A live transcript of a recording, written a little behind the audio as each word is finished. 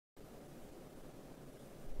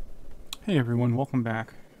Hey everyone, welcome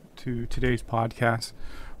back to today's podcast.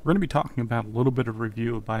 We're going to be talking about a little bit of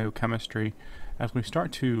review of biochemistry as we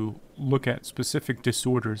start to look at specific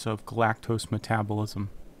disorders of galactose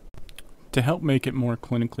metabolism. To help make it more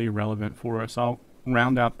clinically relevant for us, I'll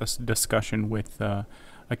round out this discussion with a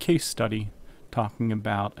case study talking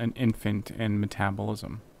about an infant and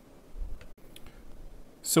metabolism.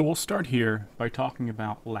 So we'll start here by talking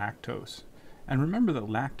about lactose. And remember that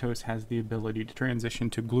lactose has the ability to transition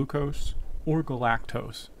to glucose or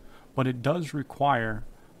galactose, but it does require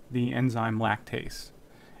the enzyme lactase.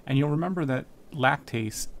 And you'll remember that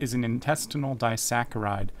lactase is an intestinal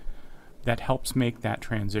disaccharide that helps make that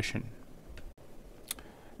transition.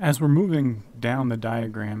 As we're moving down the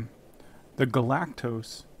diagram, the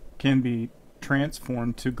galactose can be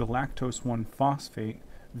transformed to galactose 1-phosphate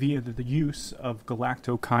via the use of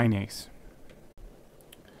galactokinase.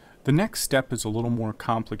 The next step is a little more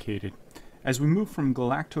complicated. As we move from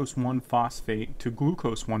galactose 1-phosphate to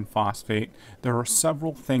glucose 1-phosphate, there are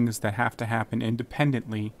several things that have to happen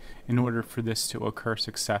independently in order for this to occur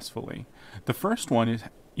successfully. The first one is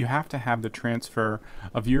you have to have the transfer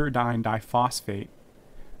of uridine diphosphate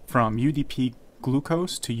from UDP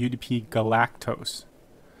glucose to UDP galactose.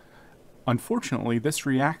 Unfortunately, this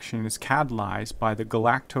reaction is catalyzed by the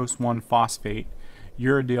galactose 1-phosphate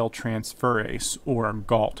uridyl transferase, or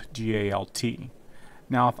GALT, G-A-L-T.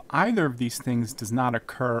 Now, if either of these things does not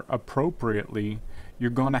occur appropriately, you're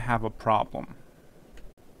going to have a problem.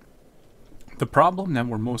 The problem that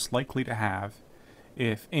we're most likely to have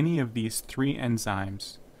if any of these three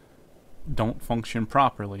enzymes don't function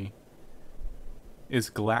properly is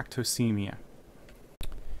galactosemia.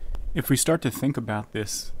 If we start to think about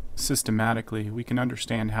this systematically, we can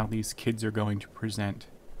understand how these kids are going to present.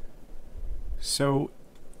 So,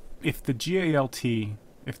 if the GALT,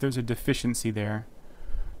 if there's a deficiency there,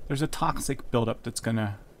 there's a toxic buildup that's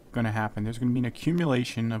gonna happen. There's gonna be an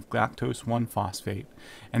accumulation of galactose 1-phosphate,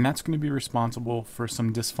 and that's gonna be responsible for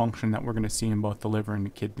some dysfunction that we're gonna see in both the liver and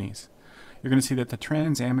the kidneys. You're gonna see that the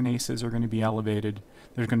transaminases are gonna be elevated.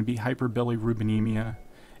 There's gonna be hyperbilirubinemia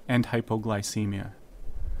and hypoglycemia.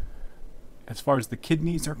 As far as the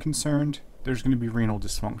kidneys are concerned, there's gonna be renal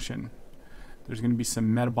dysfunction. There's going to be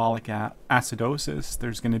some metabolic acidosis.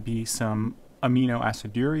 There's going to be some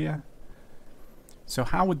aminoaciduria. So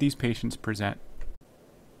how would these patients present?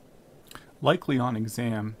 Likely on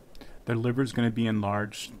exam, their liver is going to be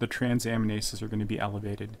enlarged, the transaminases are going to be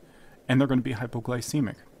elevated, and they're going to be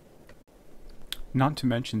hypoglycemic. Not to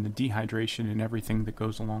mention the dehydration and everything that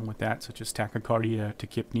goes along with that, such as tachycardia,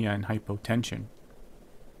 tachypnea, and hypotension.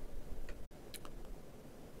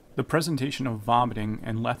 The presentation of vomiting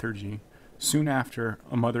and lethargy soon after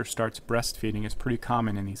a mother starts breastfeeding is pretty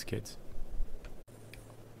common in these kids.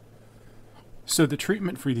 So the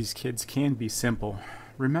treatment for these kids can be simple.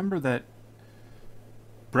 Remember that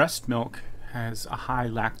breast milk has a high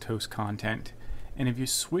lactose content, and if you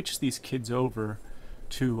switch these kids over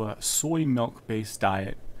to a soy milk based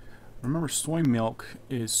diet, remember soy milk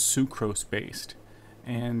is sucrose based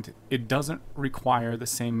and it doesn't require the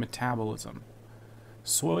same metabolism.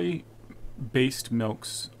 Soy-based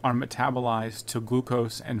milks are metabolized to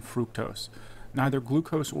glucose and fructose. Neither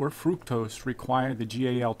glucose or fructose require the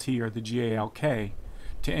GALT or the GALK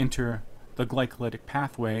to enter the glycolytic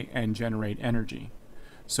pathway and generate energy.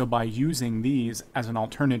 So by using these as an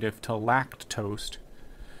alternative to lactose,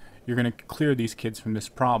 you're going to clear these kids from this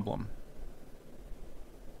problem.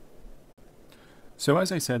 So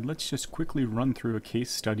as I said, let's just quickly run through a case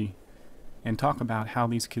study and talk about how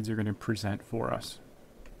these kids are going to present for us.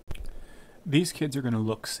 These kids are going to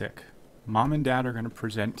look sick. Mom and dad are going to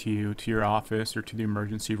present to you, to your office or to the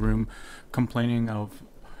emergency room, complaining of,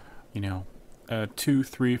 a 2,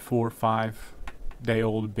 3, 4, 5 day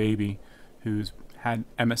old baby who's had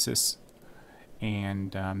emesis.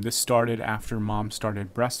 And this started after mom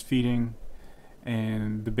started breastfeeding,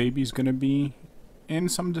 and the baby's going to be in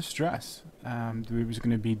some distress. The baby's going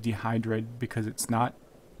to be dehydrated because it's not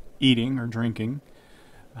eating or drinking.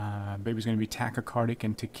 Baby's going to be tachycardic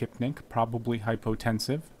and tachypnic, probably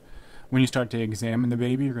hypotensive. When you start to examine the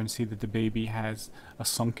baby, you're going to see that the baby has a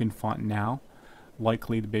sunken fontanelle.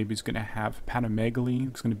 Likely the baby's going to have hepatomegaly.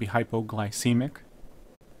 It's going to be hypoglycemic.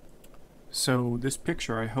 So this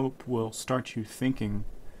picture, I hope, will start you thinking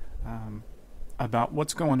about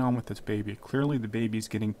what's going on with this baby. Clearly the baby's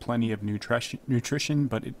getting plenty of nutrition,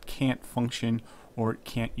 but it can't function or it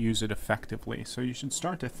can't use it effectively. So you should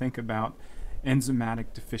start to think about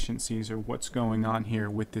enzymatic deficiencies or what's going on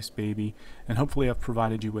here with this baby, and hopefully I've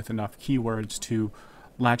provided you with enough keywords to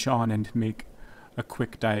latch on and make a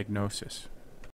quick diagnosis.